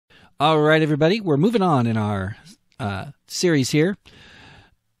All right, everybody, we're moving on in our series here.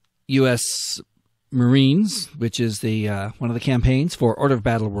 U.S. Marines, which is the one of the campaigns for Order of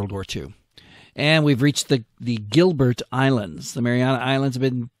Battle World War II. And we've reached the Gilbert Islands. The Mariana Islands have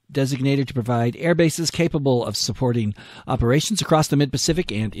been designated to provide air bases capable of supporting operations across the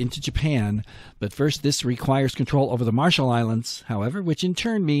mid-Pacific and into Japan. But first, this requires control over the Marshall Islands, however, which in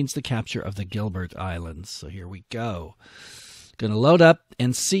turn means the capture of the Gilbert Islands. So here we go. Going to load up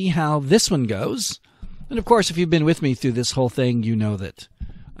and see how this one goes. And of course, if you've been with me through this whole thing, you know that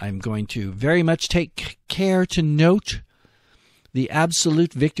I'm going to very much take care to note the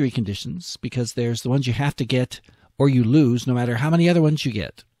absolute victory conditions, because there's the ones you have to get or you lose no matter how many other ones you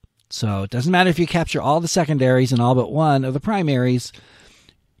get. So it doesn't matter if you capture all the secondaries and all but one of the primaries,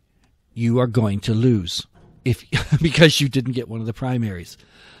 you are going to lose because you didn't get one of the primaries.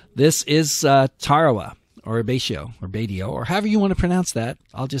 This is Tarawa, or Baisio, or Badio, or however you want to pronounce that.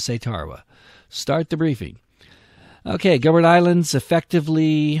 I'll just say Tarawa. Start the briefing. Okay, Gilbert Islands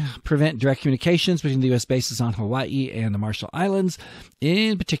effectively prevent direct communications between the U.S. bases on Hawaii and the Marshall Islands.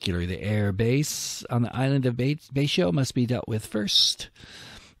 In particular, the air base on the island of Baisio must be dealt with first.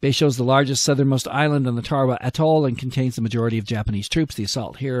 Baisio is the largest southernmost island on the Tarawa Atoll and contains the majority of Japanese troops. The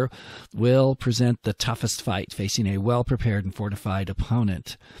assault here will present the toughest fight, facing a well-prepared and fortified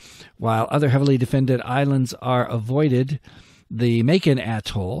opponent. While other heavily defended islands are avoided, the Macon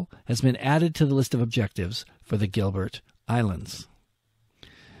Atoll has been added to the list of objectives for the Gilbert Islands.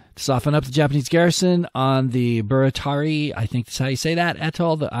 To soften up the Japanese garrison on the Buratari, I think that's how you say that,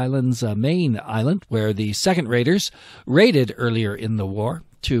 atoll, the island's main island, where the second raiders raided earlier in the war,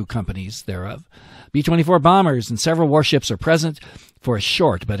 2 companies thereof. B-24 bombers and several warships are present for a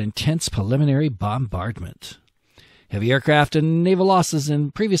short but intense preliminary bombardment. Heavy aircraft and naval losses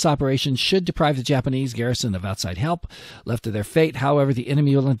in previous operations should deprive the Japanese garrison of outside help. Left to their fate, however, the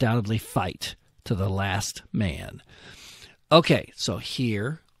enemy will undoubtedly fight to the last man. Okay, so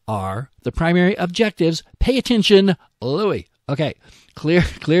here are the primary objectives. Pay attention, Louis. Okay, clear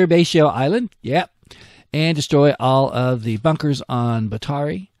Baisio Island. Yep. And destroy all of the bunkers on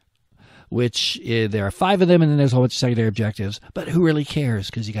Batari, which there are 5 of them, and then there's a whole bunch of secondary objectives. But who really cares?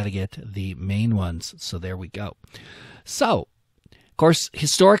 Because you got to get the main ones. So there we go. So, of course,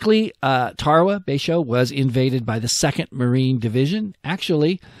 historically, Tarawa, Baisio, was invaded by the 2nd Marine Division.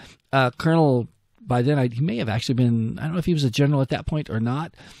 Actually, Colonel, by then, he may have actually been, I don't know if he was a general at that point or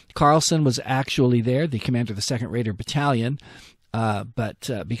not. Carlson was actually there, the commander of the 2nd Raider Battalion, but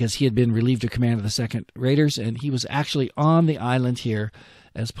because he had been relieved of command of the 2nd Raiders, and he was actually on the island here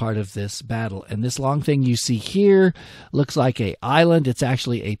as part of this battle. And this long thing you see here looks like an island. It's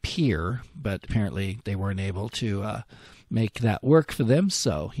actually a pier, but apparently they weren't able to make that work for them.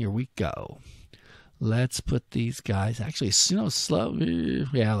 So here we go. Let's put these guys, actually, slow.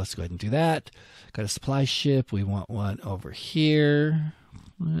 Yeah, let's go ahead and do that. Got a supply ship. We want one over here.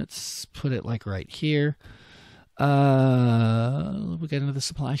 Let's put it like right here. We got another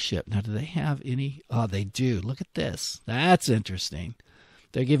supply ship. Now, do they have any? Oh, they do. Look at this. That's interesting.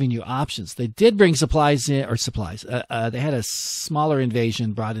 They're giving you options. They did bring supplies in, or supplies. They had a smaller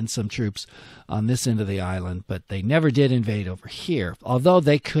invasion, brought in some troops on this end of the island, but they never did invade over here, although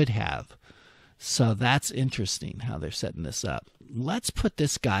they could have. So that's interesting how they're setting this up. Let's put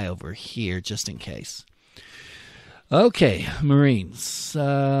this guy over here just in case. Okay, Marines.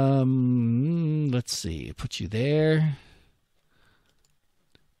 Let's see. Put you there.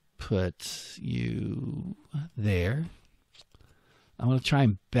 Put you there. I'm going to try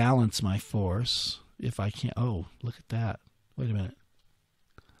and balance my force if I can. Oh, look at that. Wait a minute.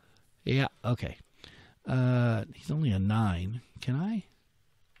 Yeah, okay. He's only a 9. Can I,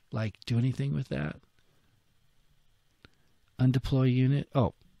 do anything with that? Undeploy unit.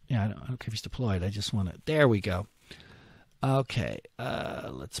 Oh, yeah, I don't care if he's deployed. I just want to. There we go. Okay,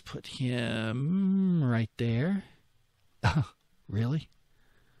 let's put him right there. Really?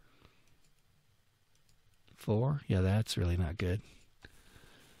 4? Yeah, that's really not good.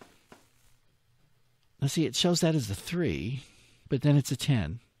 Let's see, it shows that as a 3, but then it's a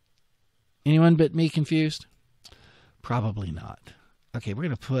 10. Anyone but me confused? Probably not. Okay, we're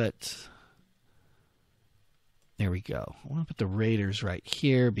going to put... There we go. I want to put the Raiders right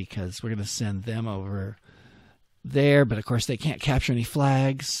here because we're going to send them over there. But, of course, they can't capture any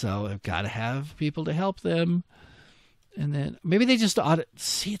flags, so I've got to have people to help them. And then maybe they just ought to...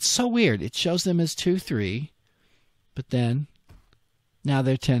 See, it's so weird. It shows them as 2-3, but then now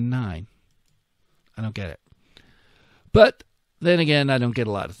they're 10-9. I don't get it. But then again, I don't get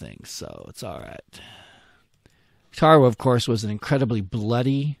a lot of things, so it's all right. Tarawa, of course, was an incredibly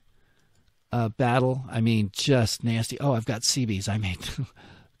bloody battle. I mean, just nasty. Oh, I've got CBs. I made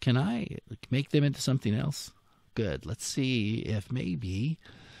Can I make them into something else? Good. Let's see if maybe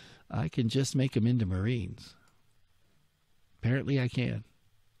I can just make them into Marines. Apparently I can.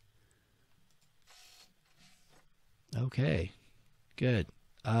 Okay. Good.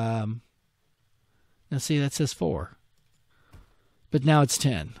 Now see, that says 4. But now it's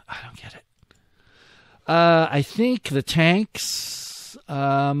 10. I don't get it. I think the tanks. Let's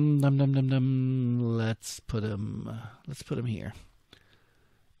put them here,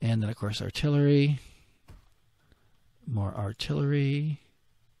 and then of course artillery. More artillery.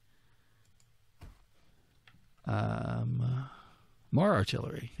 More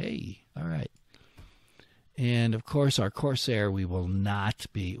artillery. Hey, all right. And of course our Corsair. We will not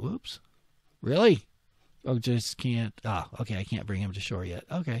be. Whoops. Really? Oh, just can't. Ah, okay, I can't bring him to shore yet.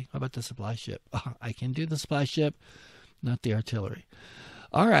 Okay, how about the supply ship? Oh, I can do the supply ship, not the artillery.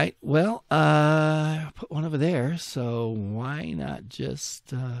 All right, well, put one over there, so why not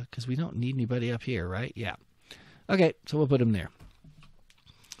just, because we don't need anybody up here, right? Yeah. Okay, so we'll put him there.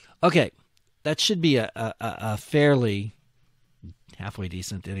 Okay, that should be a fairly halfway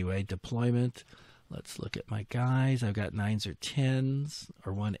decent anyway. Deployment. Let's look at my guys. I've got 9s or 10s,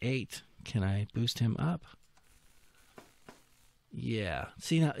 or 1-8. Can I boost him up? Yeah.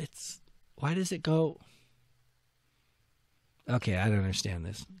 See, now it's... Why does it go... Okay, I don't understand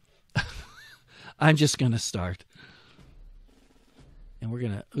this. I'm just going to start. And we're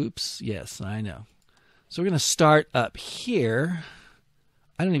going to... Oops. Yes, I know. So we're going to start up here.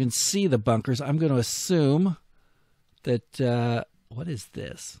 I don't even see the bunkers. I'm going to assume that... what is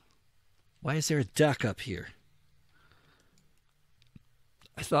this? Why is there a duck up here?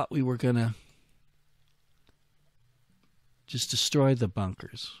 I thought we were going to just destroy the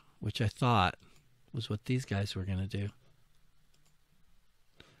bunkers, which I thought was what these guys were going to do.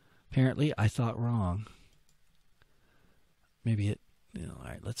 Apparently, I thought wrong. Maybe it... all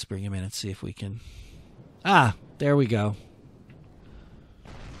right, let's bring him in and see if we can... Ah, there we go.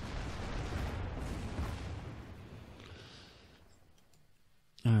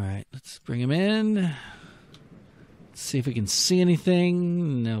 All right, let's bring him in. See if we can see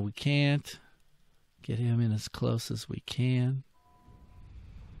anything. No, we can't. Get him in as close as we can.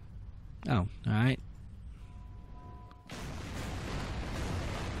 Oh, all right.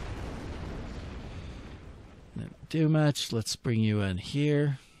 Didn't do much. Let's bring you in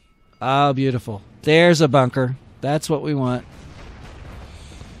here. Oh, beautiful. There's a bunker. That's what we want.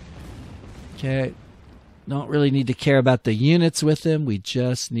 Okay. Don't really need to care about the units with them. We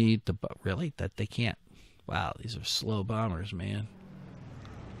just need the... Really? That they can't. Wow, these are slow bombers, man.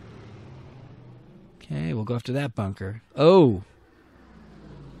 Okay, we'll go after that bunker. Oh!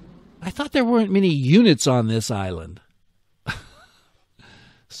 I thought there weren't many units on this island.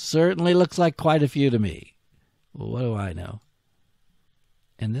 Certainly looks like quite a few to me. Well, what do I know?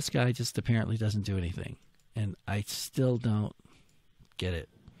 And this guy just apparently doesn't do anything. And I still don't get it.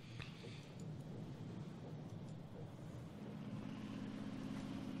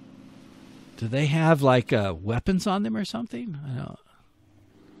 Do they have, like, weapons on them or something? I don't...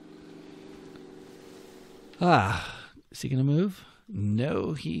 Ah, is he going to move?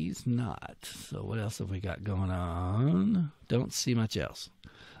 No, he's not. So what else have we got going on? Don't see much else.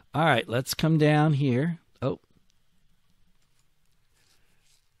 All right, let's come down here. Oh.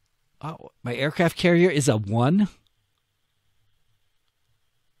 Oh, my aircraft carrier is a 1?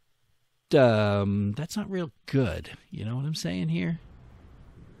 That's not real good. You know what I'm saying here?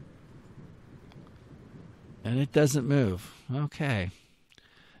 And it doesn't move. Okay.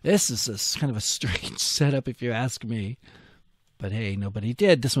 This is kind of a strange setup if you ask me. But hey, nobody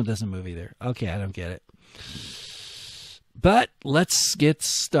did. This one doesn't move either. Okay, I don't get it. But let's get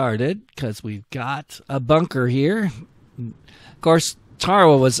started because we've got a bunker here. Of course,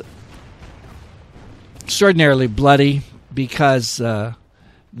 Tarawa was extraordinarily bloody because the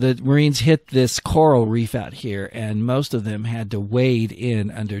Marines hit this coral reef out here, and most of them had to wade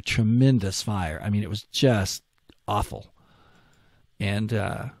in under tremendous fire. I mean, it was just awful. And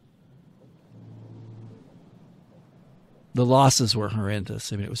the losses were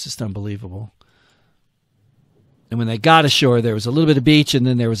horrendous. I mean, it was just unbelievable. And when they got ashore, there was a little bit of beach, and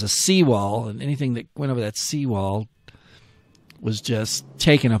then there was a seawall, and anything that went over that seawall was just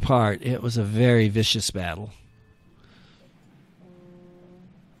taken apart. It was a very vicious battle.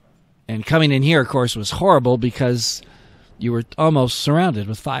 And coming in here, of course, was horrible because you were almost surrounded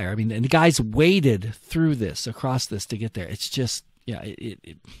with fire. I mean, and the guys waded through this, across this to get there. It's just, yeah,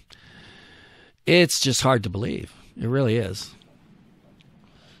 it's just hard to believe. It really is.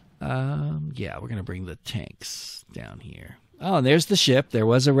 Yeah, we're going to bring the tanks down here. Oh, and there's the ship. There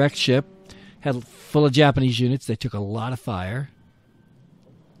was a wrecked ship. Had full of Japanese units. They took a lot of fire.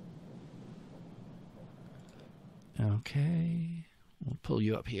 Okay. We'll pull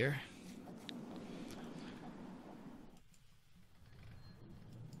you up here.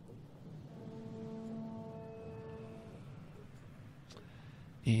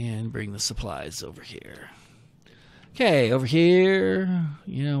 And bring the supplies over here. Okay, over here.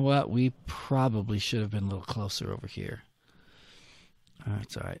 You know what? We probably should have been a little closer over here. All right,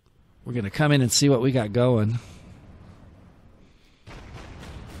 it's all right. We're going to come in and see what we got going.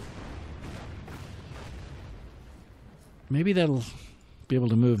 Maybe that'll be able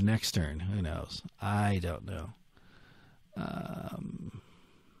to move next turn. Who knows? I don't know.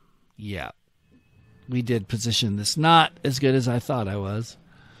 Yeah. We did position this not as good as I thought I was.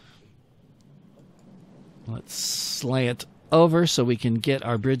 Let's slant over so we can get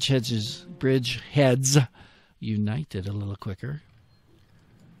our bridge heads united a little quicker.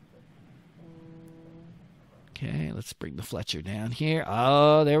 Okay, let's bring the Fletcher down here.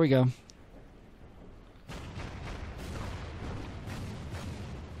 Oh, there we go.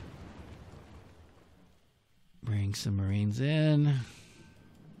 Bring some Marines in.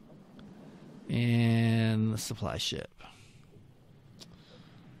 And the supply ship.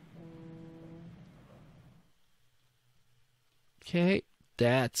 Okay,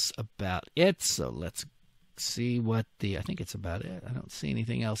 that's about it. So let's see what I think it's about it. I don't see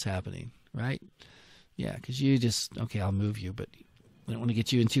anything else happening, right? Yeah, because you just, okay, I'll move you, but I don't want to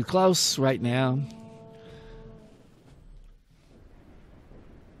get you in too close right now.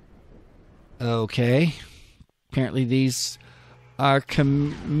 Okay. Apparently these are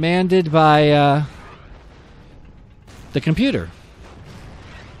commanded by the computer.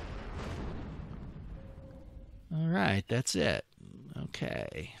 All right, that's it.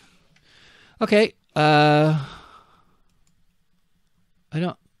 Okay. Okay. I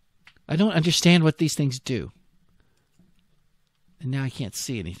don't understand what these things do. And now I can't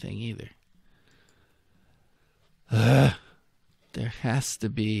see anything either. There has to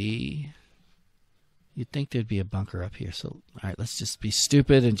be... You'd think there'd be a bunker up here. So, all right, let's just be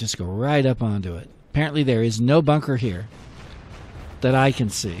stupid and just go right up onto it. Apparently there is no bunker here that I can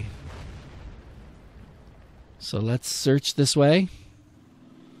see. So let's search this way.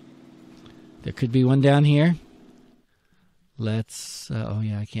 There could be one down here. Let's... oh,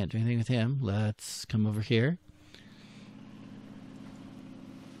 yeah, I can't do anything with him. Let's come over here.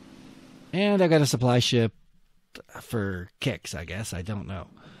 And I got a supply ship for kicks, I guess. I don't know.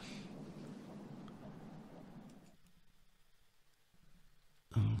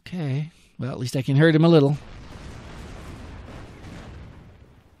 Okay. Well, at least I can hurt him a little.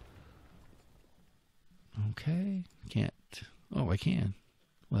 Okay. Can't. Oh, I can.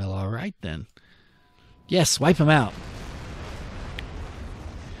 Well, all right then. Yes, wipe him out.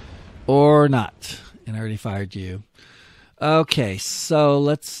 Or not. And I already fired you. Okay, so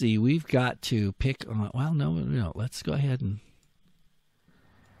let's see. We've got to pick on... Well, no. Let's go ahead and...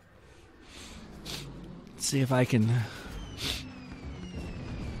 see if I can...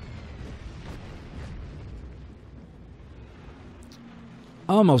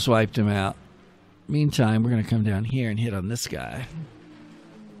 Almost wiped him out. Meantime, we're going to come down here and hit on this guy.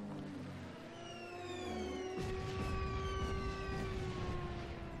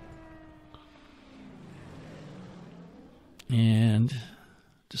 And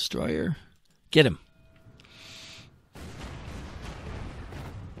destroyer. Get him.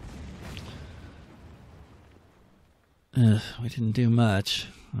 We didn't do much.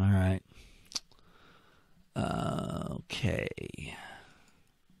 All right. Okay.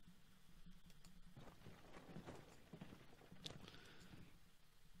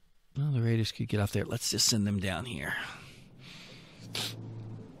 Well, the raiders could get off there. Let's just send them down here.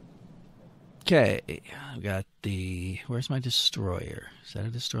 Okay. I've got the... Where's my destroyer? Is that a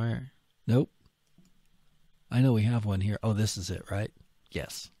destroyer? Nope. I know we have one here. Oh, this is it, right?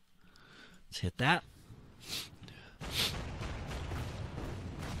 Yes. Let's hit that.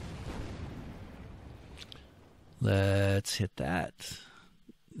 Let's hit that.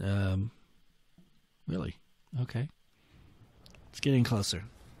 Really? Okay. Let's get in closer.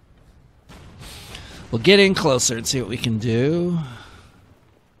 We'll get in closer and see what we can do.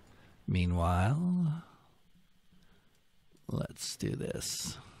 Meanwhile, let's do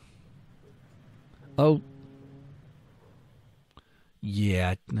this. Oh.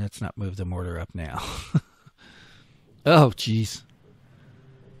 Yeah, let's not move the mortar up now. Oh, jeez.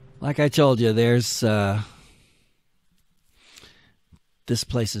 Like I told you, there's... this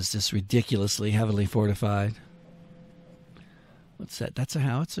place is just ridiculously heavily fortified. What's that? That's a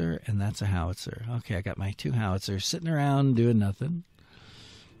howitzer, and that's a howitzer. Okay, I got my two howitzers sitting around doing nothing.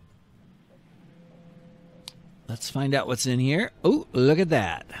 Let's find out what's in here. Oh, look at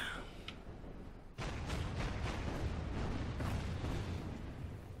that.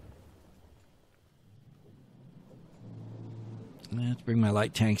 Let's bring my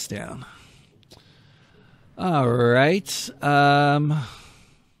light tanks down. All right.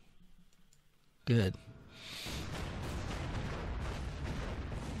 Good.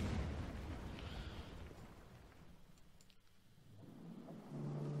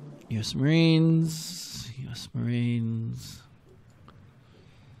 U.S. Marines. U.S. Marines.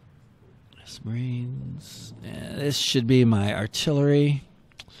 U.S. Marines. And this should be my artillery.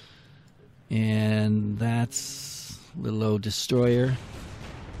 And that's little old destroyer.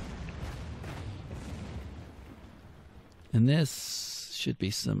 And this should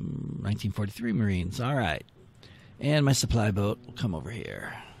be some 1943 Marines. All right. And my supply boat will come over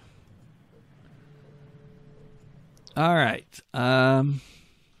here. All right.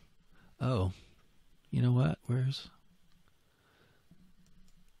 Oh, you know what?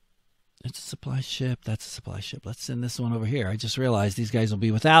 It's a supply ship. That's a supply ship. Let's send this one over here. I just realized these guys will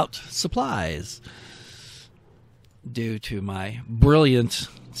be without supplies due to my brilliant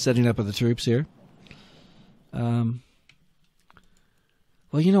setting up of the troops here. Well,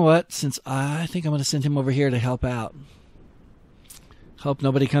 you know what? Since I think I'm going to send him over here to help out. Hope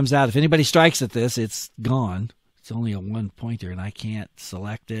nobody comes out. If anybody strikes at this, it's gone. It's only a one-pointer, and I can't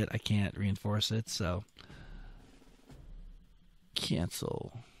select it. I can't reinforce it, so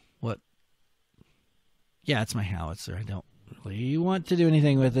cancel. What? Yeah, it's my howitzer. I don't really want to do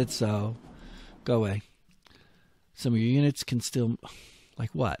anything with it, so go away. Some of your units can still...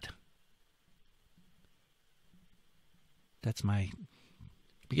 Like what? That's my...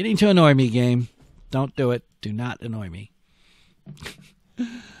 Beginning to annoy me, game. Don't do it. Do not annoy me.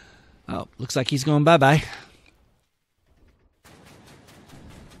 Oh, looks like he's going bye-bye.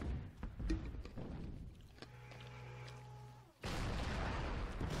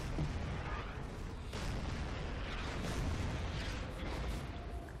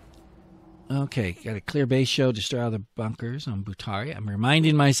 Okay, got a clear base show, destroy all the bunkers on Butari. I'm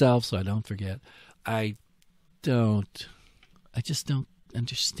reminding myself so I don't forget. I just don't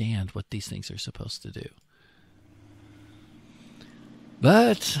understand what these things are supposed to do.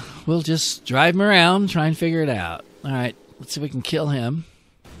 But we'll just drive him around, try and figure it out. All right, let's see if we can kill him.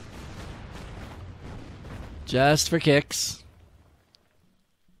 Just for kicks.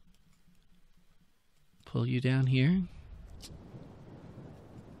 Pull you down here.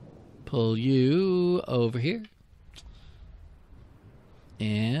 Pull you over here.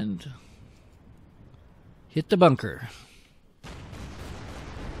 And hit the bunker.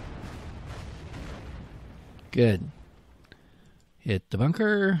 Good. Hit the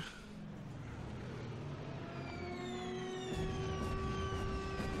bunker.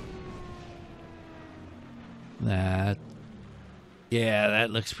 Yeah,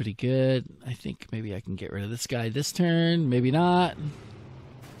 that looks pretty good. I think maybe I can get rid of this guy this turn. Maybe not.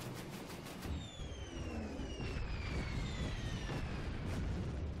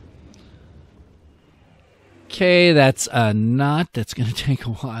 Okay, that's a knot. That's going to take a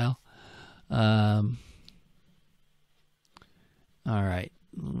while. All right.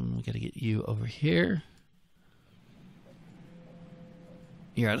 We got to get you over here.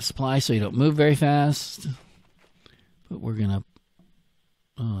 You're out of supply, so you don't move very fast. But we're going to...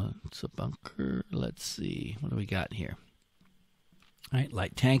 it's a bunker. Let's see. What do we got here? All right,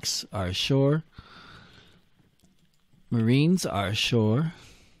 light tanks are ashore. Marines are ashore.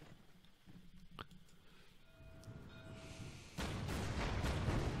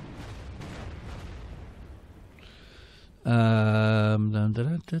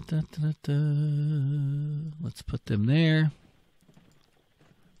 Let's put them there.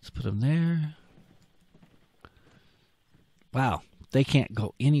 Let's put them there. Wow, they can't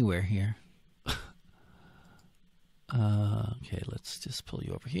go anywhere here. Okay, let's just pull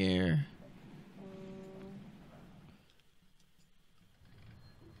you over here.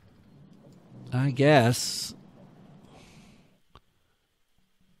 I guess.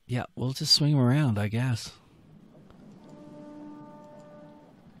 Yeah, we'll just swing them around, I guess.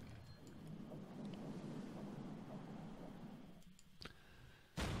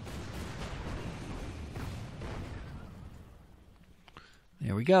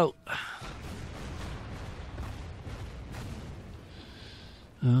 There we go.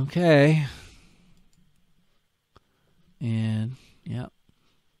 Okay. And, yeah.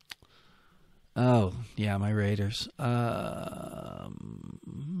 Oh, yeah, my raiders. I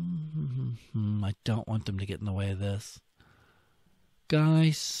don't want them to get in the way of this.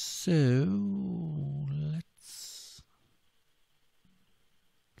 Guys, so let's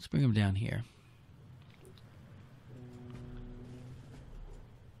bring them down here.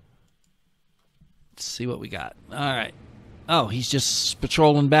 Let's see what we got. All right. Oh, he's just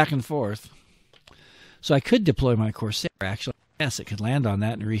patrolling back and forth. So I could deploy my Corsair, actually. Yes, it could land on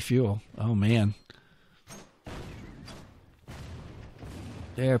that and refuel. Oh, man.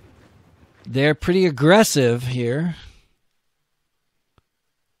 They're pretty aggressive here.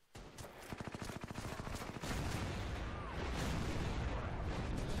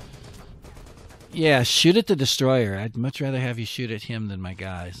 Yeah, shoot at the destroyer. I'd much rather have you shoot at him than my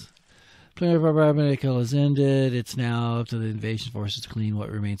guys. Preliminary bombardment has ended. It's now up to the invasion forces to clean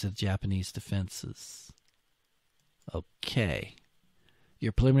what remains of the Japanese defenses. Okay.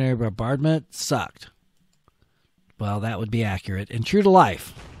 Your preliminary bombardment sucked. Well, that would be accurate and true to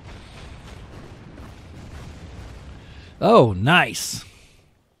life. Oh, nice.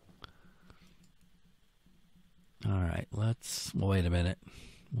 All right, wait a minute.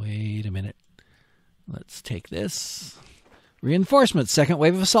 Let's take this. Reinforcements. Second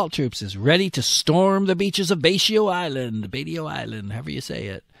wave of assault troops is ready to storm the beaches of Batio Island, however you say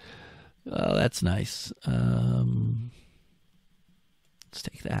it. Oh, that's nice. Let's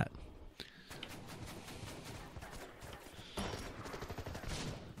take that.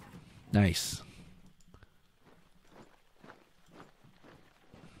 Nice.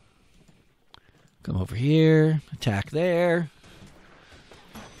 Come over here. Attack there.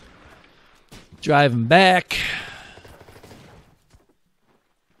 Drive them back.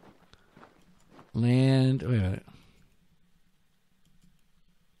 Land. Wait a minute.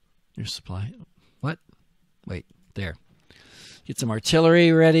 Your supply. What? Wait, there. Get some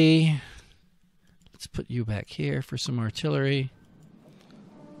artillery ready. Let's put you back here for some artillery.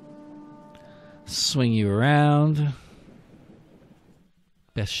 Swing you around.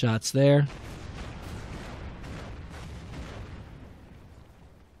 Best shots there.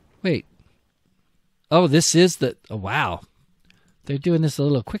 Wait. Oh, this is the... Oh, wow. They're doing this a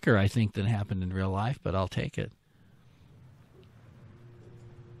little quicker, I think, than happened in real life, but I'll take it.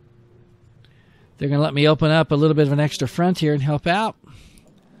 They're going to let me open up a little bit of an extra front here and help out.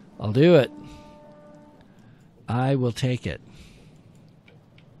 I'll do it. I will take it.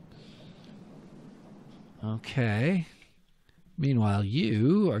 Okay. Meanwhile,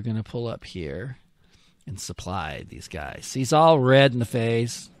 you are going to pull up here and supply these guys. He's all red in the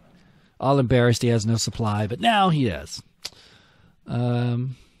face. All embarrassed he has no supply, but now he does. Let's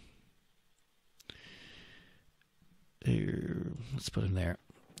put him there.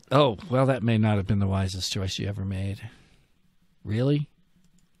 Oh, well, that may not have been the wisest choice you ever made. Really?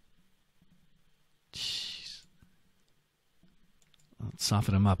 Jeez. Let's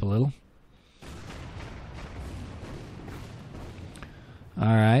soften him up a little.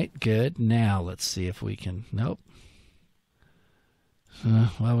 All right, good. Now let's see if we can... Nope.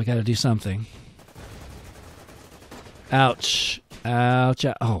 Well, we got to do something. Ouch. Ouch.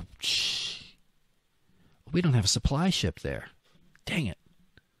 Oh, shh. We don't have a supply ship there. Dang it.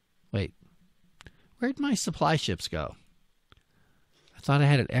 Wait. Where'd my supply ships go? I thought I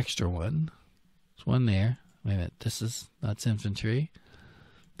had an extra one. There's one there. Wait a minute. That's infantry.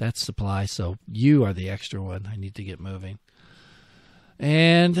 That's supply, so you are the extra one. I need to get moving.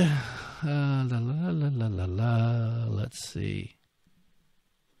 And, let's see.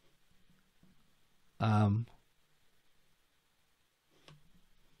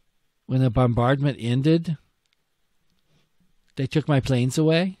 When the bombardment ended, they took my planes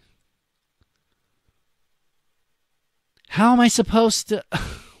away. How am I supposed to...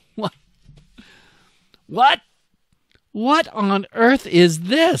 What? What? What on earth is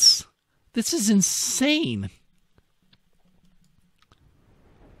this? This is insane.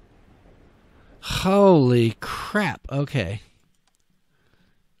 Holy crap. Okay.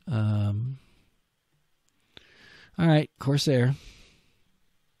 All right, Corsair.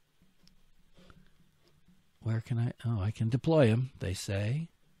 Where can I... Oh, I can deploy him, they say.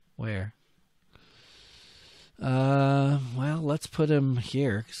 Where? Well, let's put him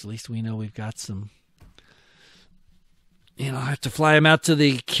here, because at least we know we've got some... You know, I have to fly him out to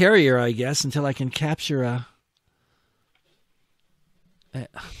the carrier, I guess, until I can capture a...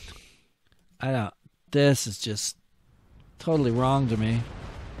 I don't... This is just totally wrong to me.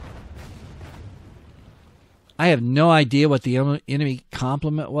 I have no idea what the enemy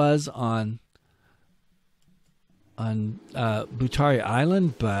complement was on Butari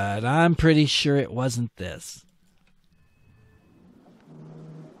Island, but I'm pretty sure it wasn't this.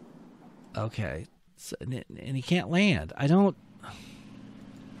 Okay. So, and he can't land. I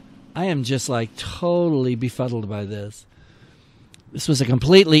am just like totally befuddled by this. This was a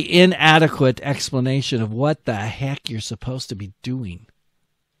completely inadequate explanation of what the heck you're supposed to be doing.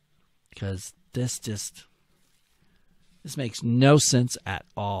 Because this makes no sense at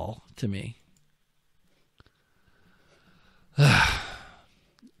all to me. All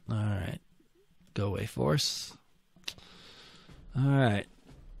right. Go away, force. All right.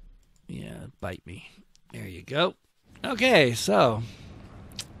 Yeah, bite me. There you go. Okay, so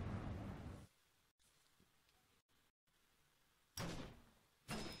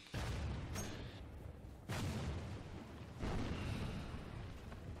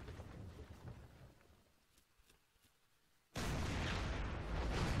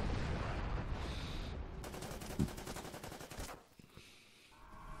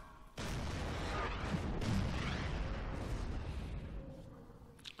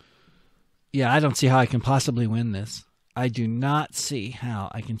yeah, I don't see how I can possibly win this. I do not see how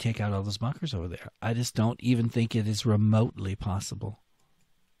I can take out all those bunkers over there. I just don't even think it is remotely possible.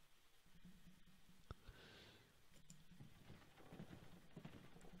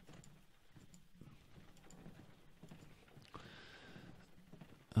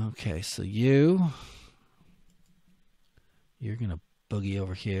 Okay, so you're going to boogie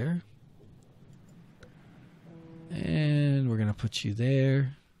over here. And we're going to put you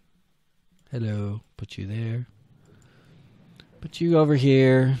there. Hello, put you there. Put you over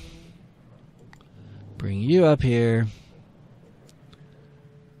here. Bring you up here.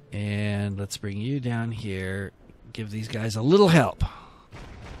 And let's bring you down here. Give these guys a little help.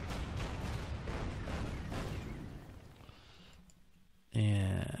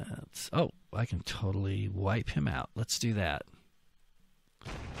 And, oh, I can totally wipe him out. Let's do that.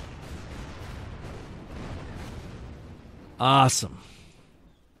 Awesome.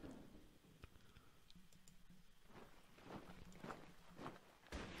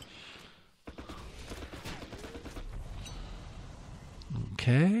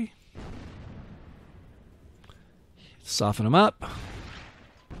 Okay. Soften them up.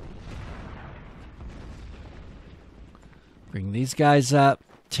 Bring these guys up.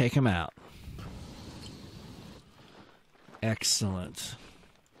 Take them out. Excellent.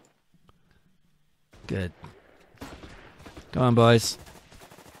 Good. Come on, boys.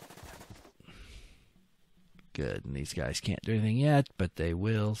 Good. And these guys can't do anything yet, but they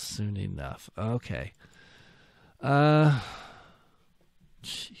will soon enough. Okay.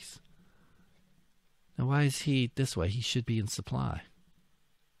 Jeez. Now, why is he this way? He should be in supply.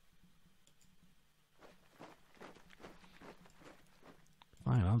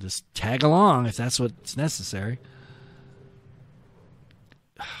 Fine, I'll just tag along if that's what's necessary.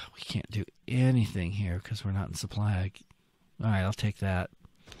 We can't do anything here because we're not in supply. All right, I'll take that.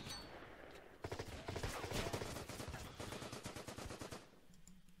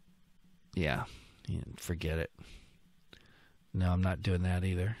 Yeah, forget it. No, I'm not doing that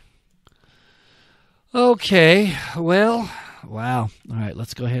either. Okay, well, wow. All right,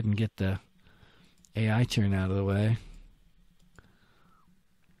 let's go ahead and get the AI turn out of the way.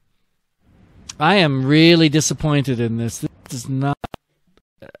 I am really disappointed in this. This is not.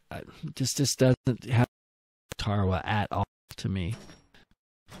 This just doesn't have Tarawa at all to me,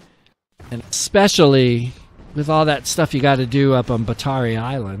 and especially with all that stuff you got to do up on Batari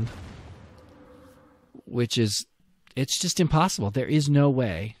Island, which is, it's just impossible. There is no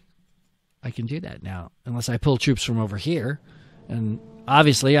way I can do that now unless I pull troops from over here, and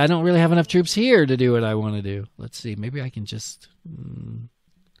obviously I don't really have enough troops here to do what I want to do. Let's see, maybe I can just.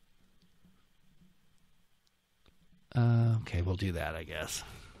 Okay, we'll do that, I guess.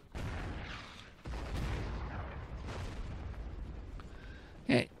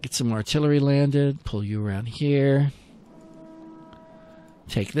 Okay, get some artillery landed. Pull you around here.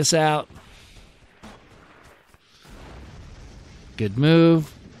 Take this out. Good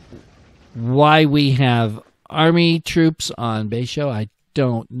move. Why we have army troops on Beisho, I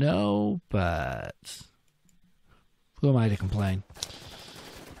don't know, but who am I to complain?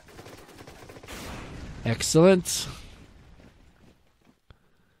 Excellent.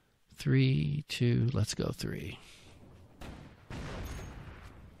 3, 2, let's go 3.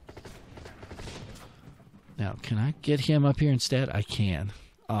 Now, can I get him up here instead? I can.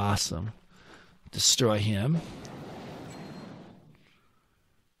 Awesome. Destroy him.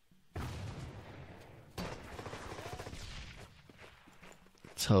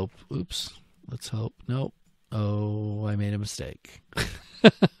 Let's hope. Oops. Let's hope. Nope. Oh, I made a mistake.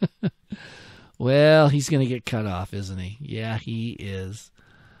 Well, he's going to get cut off, isn't he? Yeah, he is.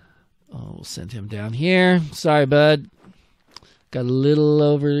 Oh, we'll send him down here. Sorry, bud. Got a little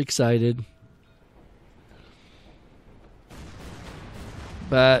overexcited.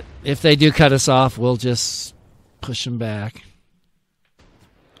 But if they do cut us off, we'll just push them back.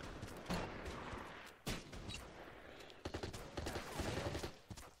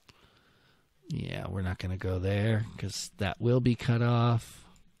 Yeah, we're not going to go there because that will be cut off.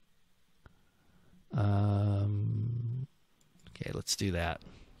 Okay, let's do that.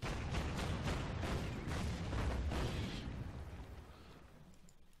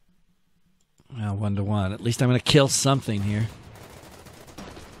 Well, 1-1. At least I'm going to kill something here.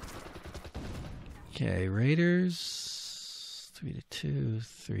 Okay, Raiders. 3-2,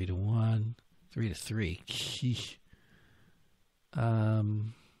 3-1, 3-3.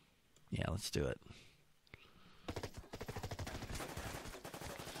 Yeah, let's do it.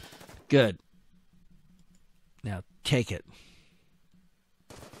 Good. Now take it.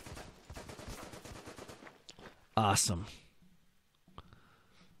 Awesome.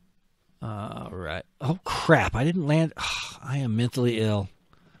 All right. Oh, crap. I didn't land. Oh, I am mentally ill.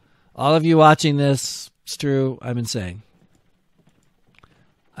 All of you watching this, it's true. I'm insane.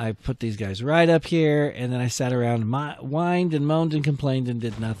 I put these guys right up here, and then I sat around and whined and moaned and complained and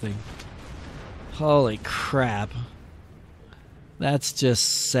did nothing. Holy crap. That's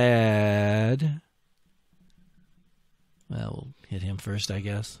just sad. Well, we'll hit him first, I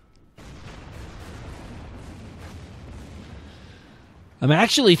guess. I'm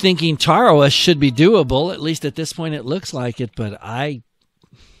actually thinking Tarawa should be doable. At least at this point it looks like it, but I'm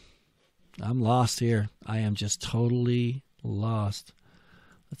lost here. I am just totally lost.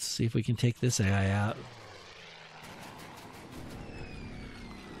 Let's see if we can take this guy out.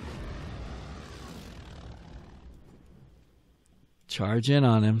 Charge in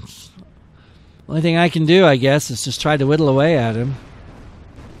on him. Only thing I can do, I guess, is just try to whittle away at him.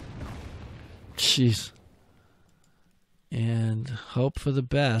 Jeez. And hope for the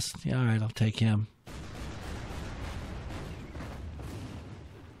best. Yeah, all right, I'll take him.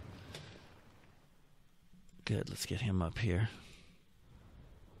 Good, let's get him up here.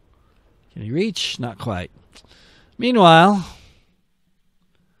 Can he reach? Not quite. Meanwhile,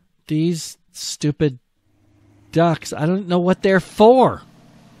 these stupid ducks, I don't know what they're for.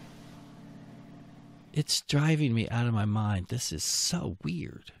 It's driving me out of my mind. This is so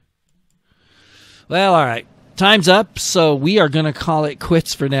weird. Well, all right. Time's up, so we are going to call it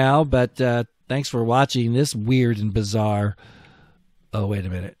quits for now, but thanks for watching this weird and bizarre... Oh, wait a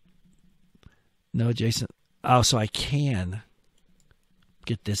minute. No, Jason. Oh, so I can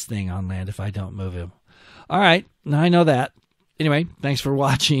get this thing on land if I don't move him. All right, now I know that. Anyway, thanks for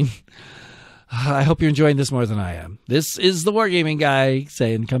watching. I hope you're enjoying this more than I am. This is the Wargaming Guy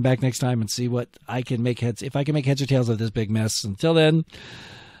saying come back next time and see what I can make heads, if I can make heads or tails of this big mess. Until then,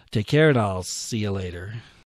 take care and I'll see you later.